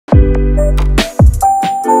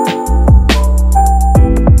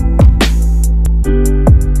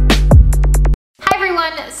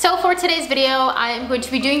video, I am going to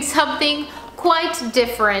be doing something quite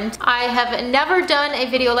different. I have never done a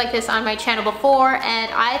video like this on my channel before, and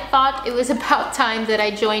I thought it was about time that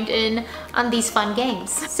I joined in on these fun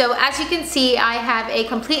games. So as you can see, I have a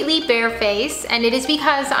completely bare face, and it is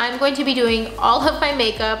because I'm going to be doing all of my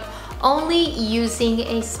makeup only using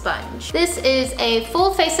a sponge. This is a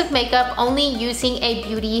full face of makeup only using a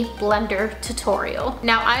beauty blender tutorial.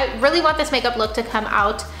 Now I really want this makeup look to come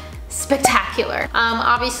out spectacular.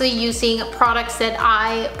 Obviously using products that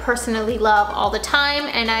I personally love all the time,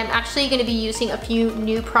 and I'm actually going to be using a few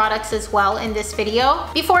new products as well in this video.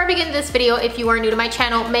 Before I begin this video, if you are new to my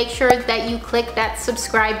channel, make sure that you click that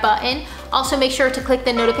subscribe button. Also make sure to click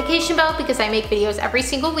the notification bell because I make videos every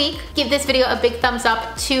single week. Give this video a big thumbs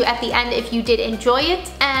up too at the end if you did enjoy it,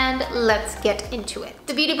 and let's get into it.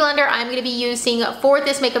 The beauty blender I'm going to be using for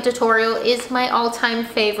this makeup tutorial is my all-time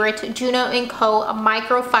favorite Juno Co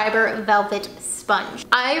microfiber velvet sponge.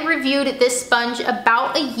 I reviewed this sponge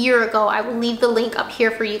about a year ago. I will leave the link up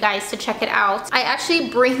here for you guys to check it out. I actually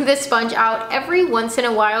bring this sponge out every once in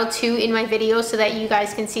a while too in my videos so that you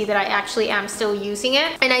guys can see that I actually am still using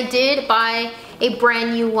it. And I did buy a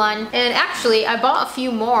brand new one, and actually I bought a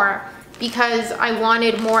few more because I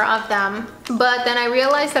wanted more of them, but then I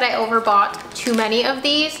realized that I overbought too many of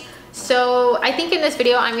these. So I think in this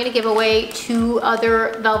video I'm going to give away 2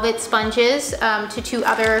 other velvet sponges to 2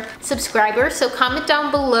 other subscribers. So comment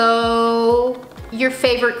down below your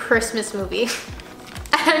favorite Christmas movie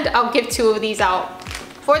and I'll give 2 of these out.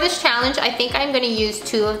 For this challenge, I think I'm going to use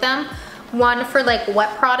 2 of them. One for like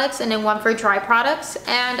wet products and then one for dry products,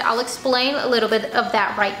 and I'll explain a little bit of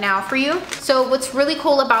that right now for you. So what's really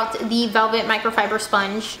cool about the velvet microfiber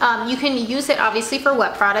sponge, you can use it obviously for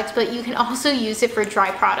wet products, but you can also use it for dry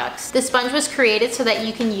products. The sponge was created so that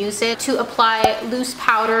you can use it to apply loose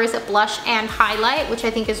powders, blush, and highlight, which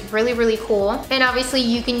I think is really, really cool. And obviously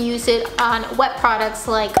you can use it on wet products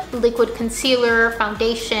like liquid concealer,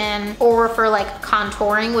 foundation, or for like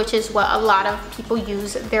contouring, which is what a lot of people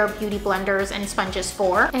use their beauty blenders and sponges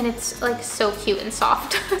for, and it's like so cute and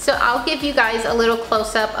soft. So I'll give you guys a little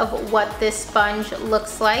close-up of what this sponge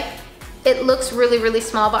looks like. It looks really, really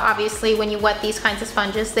small, but obviously when you wet these kinds of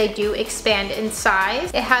sponges, they do expand in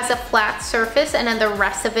size. It has a flat surface, and then the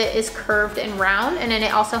rest of it is curved and round, and then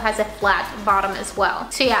it also has a flat bottom as well.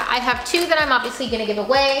 So yeah, I have 2 that I'm obviously gonna give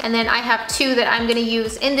away, and then I have 2 that I'm gonna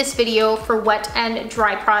use in this video for wet and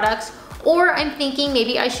dry products. Or I'm thinking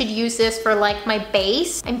maybe I should use this for like my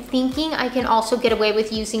base. I'm thinking I can also get away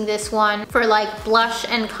with using this one for like blush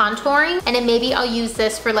and contouring. And then maybe I'll use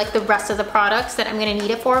this for like the rest of the products that I'm gonna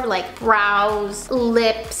need it for, like brows,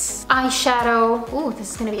 lips, eyeshadow. Ooh,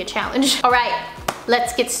 this is gonna be a challenge. All right,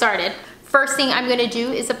 let's get started. First thing I'm gonna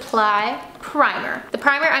do is apply primer. The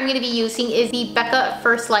primer I'm gonna be using is the Becca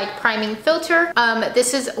First Light Priming Filter.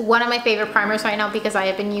 This is one of my favorite primers right now because I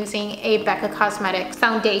have been using a Becca Cosmetics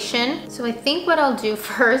foundation. So I think what I'll do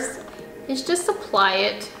first is just apply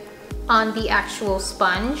it on the actual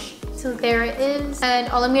sponge. So there it is. And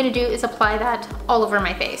all I'm gonna do is apply that all over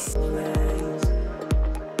my face.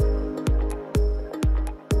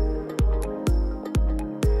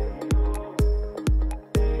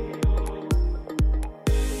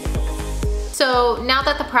 So now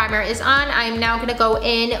that the primer is on, I'm now gonna go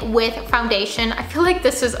in with foundation. I feel like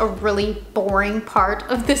this is a really boring part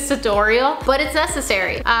of this tutorial, but it's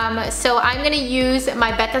necessary. So I'm gonna use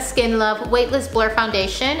my Becca Skin Love Weightless Blur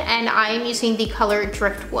Foundation, and I am using the color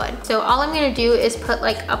Driftwood. So all I'm gonna do is put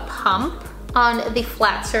like a pump on the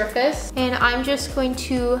flat surface, and I'm just going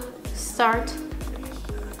to start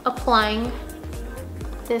applying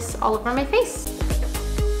this all over my face.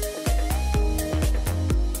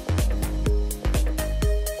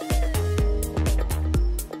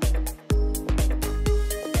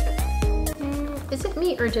 Is it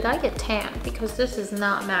me or did I get tan? Because this is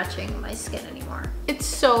not matching my skin anymore. It's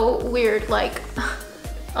so weird, like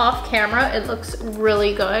off camera it looks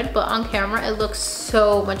really good, but on camera it looks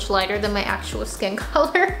so much lighter than my actual skin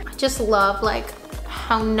color. I just love like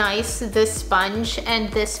how nice this sponge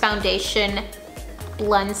and this foundation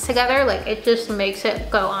blends together. Like it just makes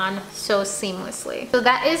it go on so seamlessly. So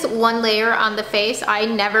that is one layer on the face. I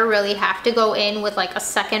never really have to go in with like a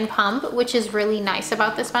second pump, which is really nice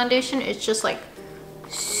about this foundation. It's just like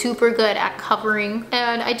super good at covering,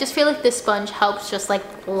 and I just feel like this sponge helps just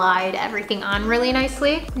like glide everything on really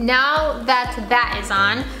nicely. Now that that is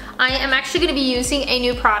on, I am actually going to be using a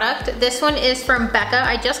new product. This one is from Becca.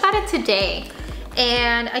 I just got it today,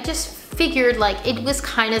 and I just figured like it was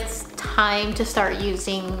kind of time to start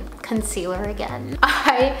using concealer again.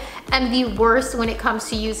 I am the worst when it comes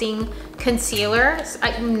to using concealer.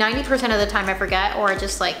 90% of the time I forget, or I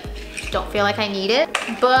just like don't feel like I need it.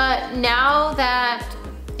 But now that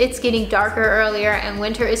it's getting darker earlier and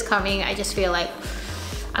winter is coming, I just feel like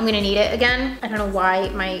I'm gonna need it again. I don't know why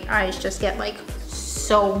my eyes just get like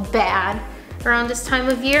so bad around this time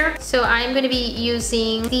of year. So I'm gonna be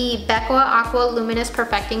using the Becca Aqua Luminous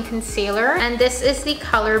Perfecting Concealer, and this is the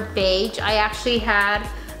color Beige. I actually had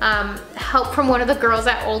help from one of the girls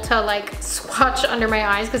at Ulta like swatch under my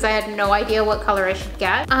eyes because I had no idea what color I should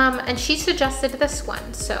get. And she suggested this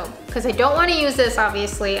one. So, because I don't wanna use this,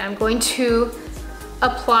 obviously, I'm going to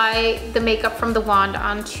apply the makeup from the wand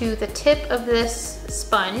onto the tip of this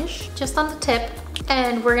sponge, just on the tip,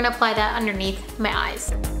 and we're gonna apply that underneath my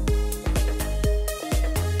eyes.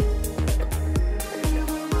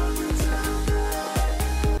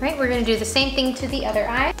 Right, we're gonna do the same thing to the other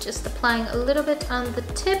eye, just applying a little bit on the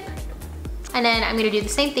tip, and then I'm gonna do the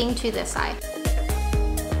same thing to this eye.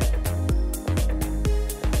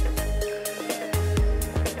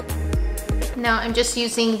 Now I'm just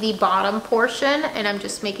using the bottom portion, and I'm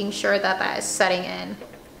just making sure that that is setting in.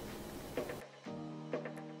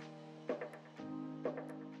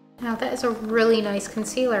 Now that is a really nice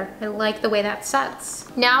concealer. I like the way that sets.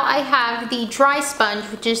 Now I have the dry sponge,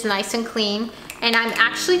 which is nice and clean, and I'm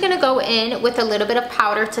actually gonna go in with a little bit of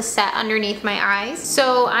powder to set underneath my eyes.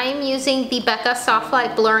 So I'm using the Becca Soft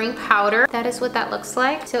Light Blurring Powder. That is what that looks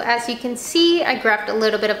like. So as you can see, I grabbed a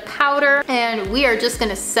little bit of powder, and we are just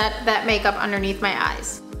gonna set that makeup underneath my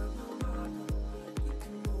eyes.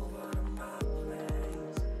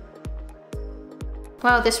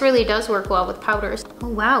 Wow, this really does work well with powders. Oh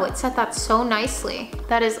wow, it set that so nicely.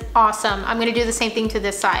 That is awesome. I'm gonna do the same thing to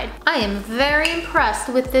this side. I am very impressed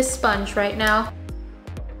with this sponge right now.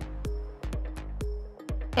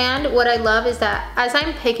 And what I love is that as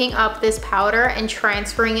I'm picking up this powder and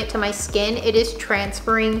transferring it to my skin, it is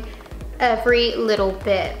transferring every little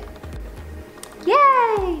bit.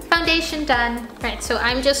 Yay! Foundation done. Right, so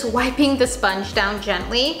I'm just wiping the sponge down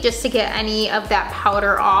gently just to get any of that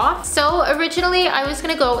powder off. So originally I was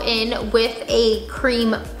gonna go in with a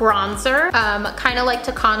cream bronzer, kind of like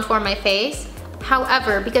to contour my face.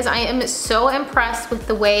 However, because I am so impressed with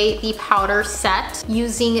the way the powder set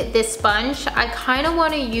using this sponge, I kind of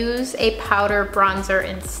want to use a powder bronzer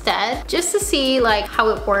instead, just to see like how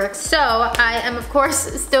it works. So I am of course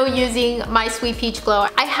still using my Sweet Peach Glow.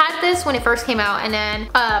 I had this when it first came out, and then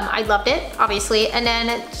I loved it, obviously. And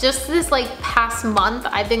then just this like past month,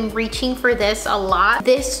 I've been reaching for this a lot.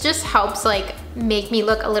 This just helps like make me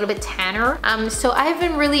look a little bit tanner. So I've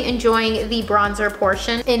been really enjoying the bronzer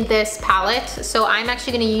portion in this palette. So I'm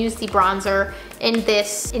actually gonna use the bronzer in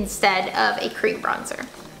this instead of a cream bronzer.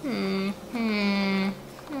 I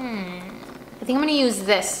think I'm gonna use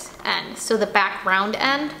this end, so the back round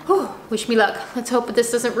end. Whew, wish me luck. Let's hope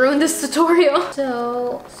this doesn't ruin this tutorial.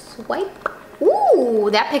 So swipe. Ooh,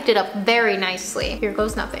 that picked it up very nicely. Here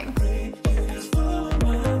goes nothing.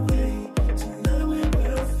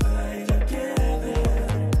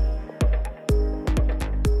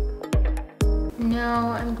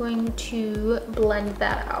 Now I'm going to blend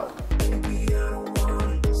that out.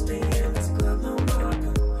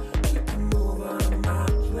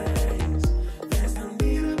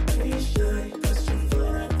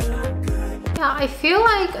 Yeah, I feel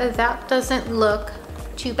like that doesn't look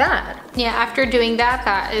too bad. Yeah, after doing that,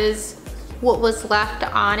 that is what was left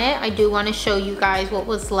on it. I do want to show you guys what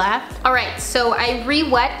was left. All right, so I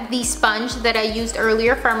re-wet the sponge that I used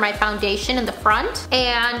earlier for my foundation in the front,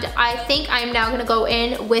 and I think I'm now gonna go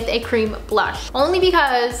in with a cream blush, only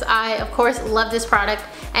because I of course love this product,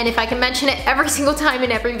 and if I can mention it every single time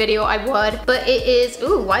in every video, I would. But it is,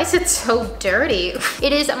 ooh, why is it so dirty?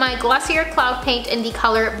 It is my Glossier Cloud Paint in the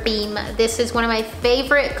color Beam. This is one of my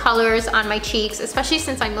favorite colors on my cheeks, especially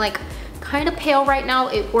since I'm like kind of pale right now.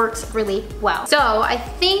 It works really well. So I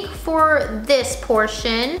think for this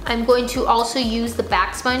portion, I'm going to also use the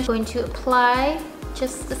back sponge. I'm going to apply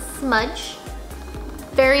just a smudge.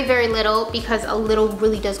 Very, very little, because a little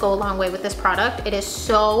really does go a long way with this product. It is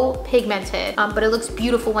so pigmented, but it looks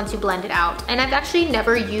beautiful once you blend it out. And I've actually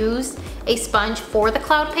never used a sponge for the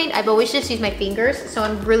cloud paint. I've always just used my fingers, so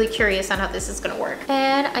I'm really curious on how this is gonna work.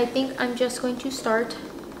 And I think I'm just going to start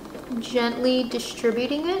gently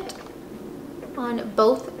distributing it on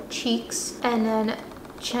both cheeks and then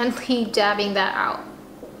gently dabbing that out.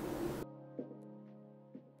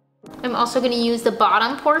 I'm also gonna use the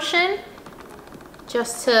bottom portion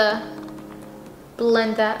just to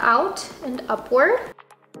blend that out and upward.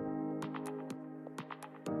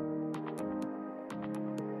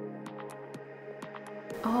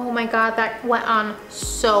 Oh my God, that went on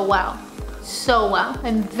so well. So well.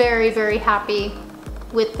 I'm very, very happy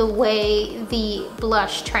with the way the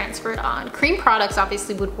blush transferred on. Cream products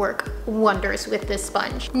obviously would work wonders with this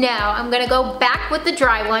sponge. Now I'm gonna go back with the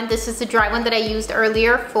dry one. This is the dry one that I used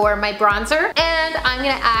earlier for my bronzer, and I'm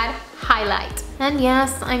gonna add highlight. And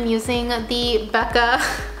yes, I'm using the Becca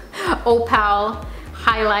Opal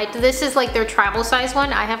highlight. This is like their travel size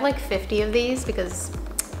one. I have like 50 of these because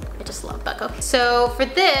I just love Becca. So for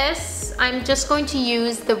this, I'm just going to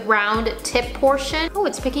use the round tip portion. Oh,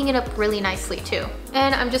 it's picking it up really nicely too.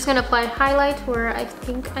 And I'm just gonna apply highlight where I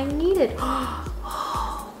think I need it.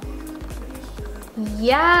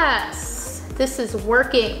 Yes, this is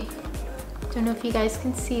working. Don't know if you guys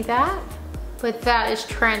can see that, but that is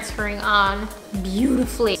transferring on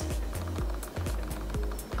beautifully.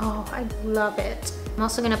 Oh, I love it. I'm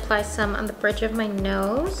also gonna apply some on the bridge of my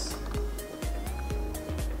nose.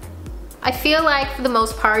 I feel like for the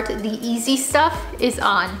most part, the easy stuff is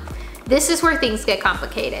on. This is where things get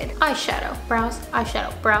complicated. Eyeshadow, brows,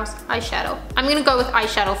 eyeshadow, brows, eyeshadow. I'm gonna go with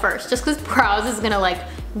eyeshadow first, just because brows is gonna like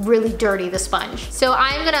really dirty the sponge. So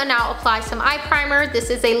I'm gonna now apply some eye primer.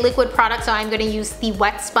 This is a liquid product, so I'm gonna use the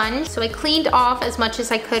wet sponge. So I cleaned off as much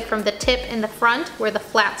as I could from the tip in the front where the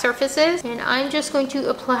flat surface is. And I'm just going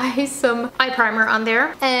to apply some eye primer on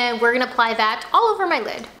there. And we're gonna apply that all over my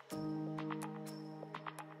lid.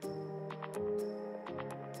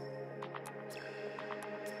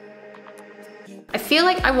 I feel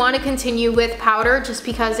like I want to continue with powder just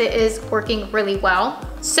because it is working really well.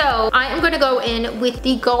 So I am going to go in with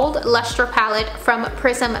the Gold Luster palette from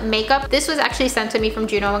Prism Makeup. This was actually sent to me from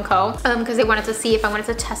Juno Co because they wanted to see if I wanted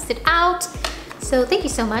to test it out. So thank you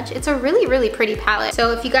so much. It's a really, really pretty palette.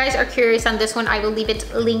 So if you guys are curious on this one, I will leave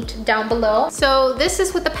it linked down below. So this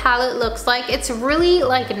is what the palette looks like. It's really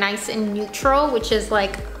like nice and neutral, which is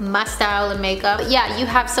like my style of makeup. But yeah, you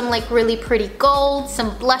have some like really pretty golds,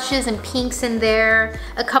 some blushes and pinks in there,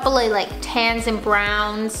 a couple of like tans and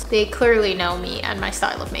browns. They clearly know me and my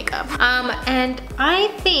style of makeup. And I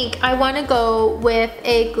think I want to go with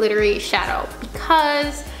a glittery shadow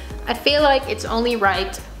because I feel like it's only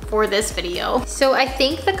right for this video. So I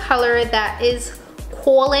think the color that is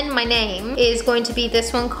calling my name is going to be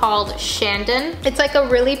this one called Shandon. It's like a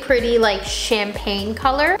really pretty like champagne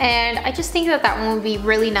color, and I just think that that one would be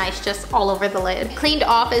really nice just all over the lid. Cleaned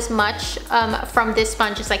off as much from this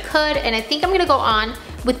sponge as I could, and I think I'm gonna go on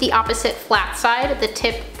with the opposite flat side, the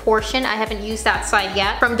tip portion. I haven't used that side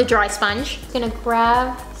yet from the dry sponge. I'm gonna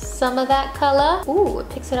grab some of that color. Ooh, it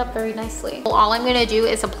picks it up very nicely. All I'm gonna do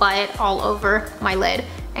is apply it all over my lid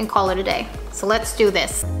and call it a day. So let's do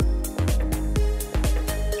this.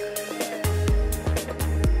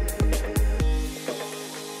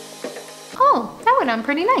 Oh, that went on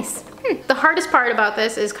pretty nice. The hardest part about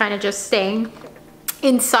this is kind of just staying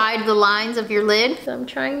inside the lines of your lid. So I'm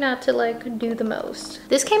trying not to like do the most.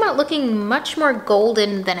 This came out looking much more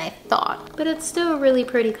golden than I thought, but it's still a really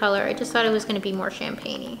pretty color. I just thought it was gonna be more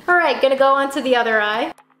champagne-y. All right, gonna go on to the other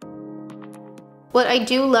eye. What I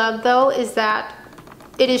do love though is that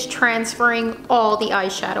it is transferring all the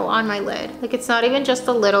eyeshadow on my lid. Like it's not even just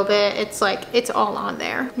a little bit, it's like, it's all on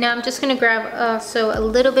there. Now I'm just gonna grab so a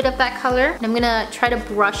little bit of that color, and I'm gonna try to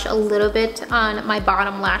brush a little bit on my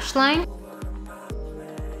bottom lash line.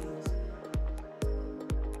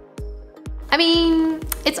 I mean,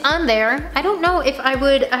 it's on there. I don't know if I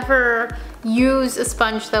would ever use a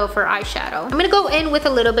sponge though for eyeshadow. I'm gonna go in with a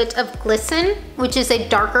little bit of Glisten, which is a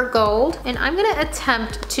darker gold, and I'm gonna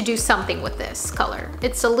attempt to do something with this color.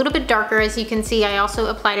 It's a little bit darker, as you can see. I also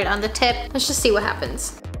applied it on the tip. Let's just see what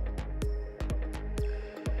happens.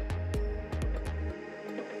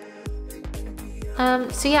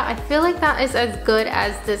 So yeah, I feel like that is as good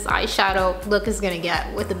as this eyeshadow look is gonna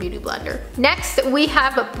get with the Beauty Blender. Next, we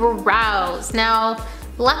have brows. Now,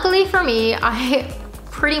 luckily for me, I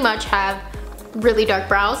pretty much have really dark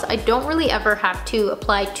brows. I don't really ever have to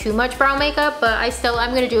apply too much brow makeup, but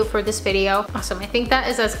I'm gonna do it for this video. Awesome, I think that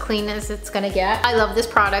is as clean as it's gonna get. I love this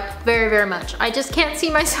product very, very much. I just can't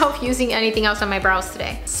see myself using anything else on my brows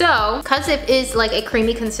today. So, because it is like a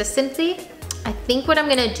creamy consistency, I think what I'm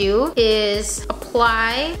gonna do is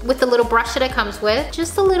apply with the little brush that it comes with,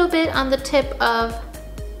 just a little bit on the tip of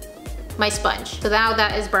my sponge. So now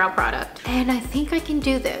that is brow product. And I think I can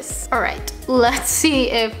do this. All right, let's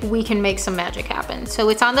see if we can make some magic happen. So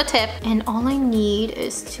it's on the tip, and all I need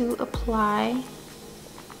is to apply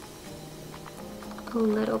a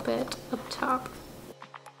little bit up top.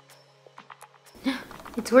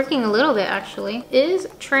 It's working a little bit actually. It is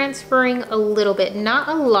transferring a little bit, not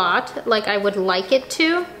a lot like I would like it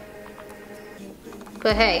to,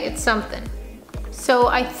 but hey, it's something. So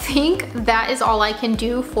I think that is all I can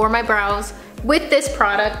do for my brows with this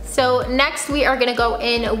product. So next we are gonna go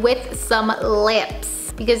in with some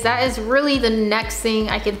lips, because that is really the next thing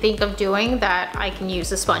I can think of doing that I can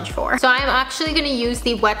use a sponge for. So I'm actually gonna use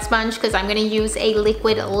the wet sponge because I'm gonna use a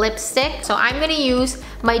liquid lipstick. So I'm gonna use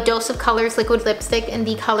my Dose of Colors liquid lipstick in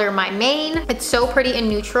the color My Main. It's so pretty and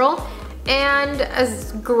neutral. And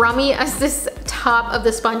as grummy as this top of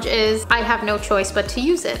the sponge is, I have no choice but to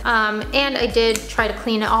use it. And I did try to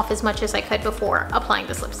clean it off as much as I could before applying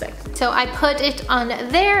this lipstick. So I put it on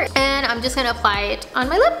there and I'm just gonna apply it on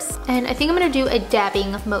my lips. And I think I'm gonna do a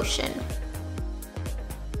dabbing motion.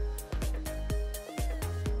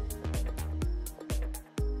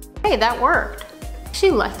 Hey, that worked. I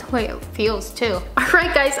actually like the way it feels too. All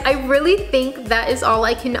right guys, I really think that is all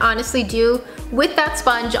I can honestly do with that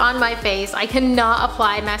sponge on my face. I cannot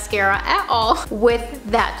apply mascara at all with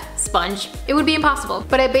that sponge. It would be impossible.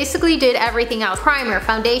 But I basically did everything else. Primer,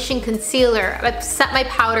 foundation, concealer. I set my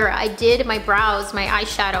powder. I did my brows, my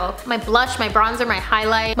eyeshadow, my blush, my bronzer, my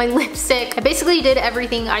highlight, my lipstick. I basically did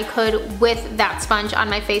everything I could with that sponge on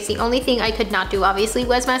my face. The only thing I could not do obviously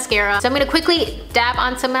was mascara. So I'm gonna quickly dab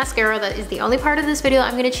on some mascara. That is the only part of this video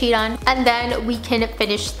I'm gonna cheat on. And then we can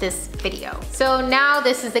finish this video. So now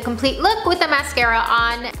this is the complete look with the mascara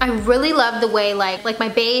on. I really love the way like my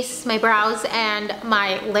base, my brows, and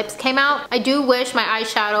my lips came out. I do wish my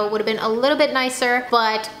eyeshadow would have been a little bit nicer,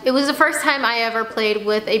 but it was the first time I ever played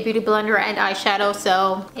with a beauty blender and eyeshadow,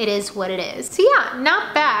 so it is what it is. So yeah,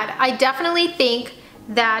 not bad. I definitely think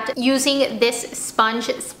that using this sponge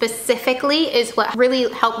specifically is what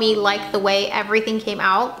really helped me like the way everything came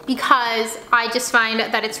out, because I just find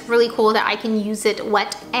that it's really cool that I can use it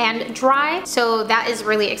wet and dry. So that is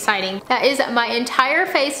really exciting. That is my entire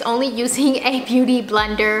face only using a beauty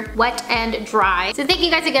blender, wet and dry. So thank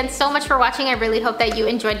you guys again so much for watching. I really hope that you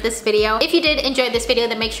enjoyed this video. If you did enjoy this video,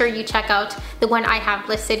 then make sure you check out the one I have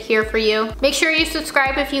listed here for you. Make sure you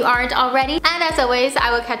subscribe if you aren't already. And as always,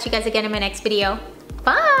 I will catch you guys again in my next video.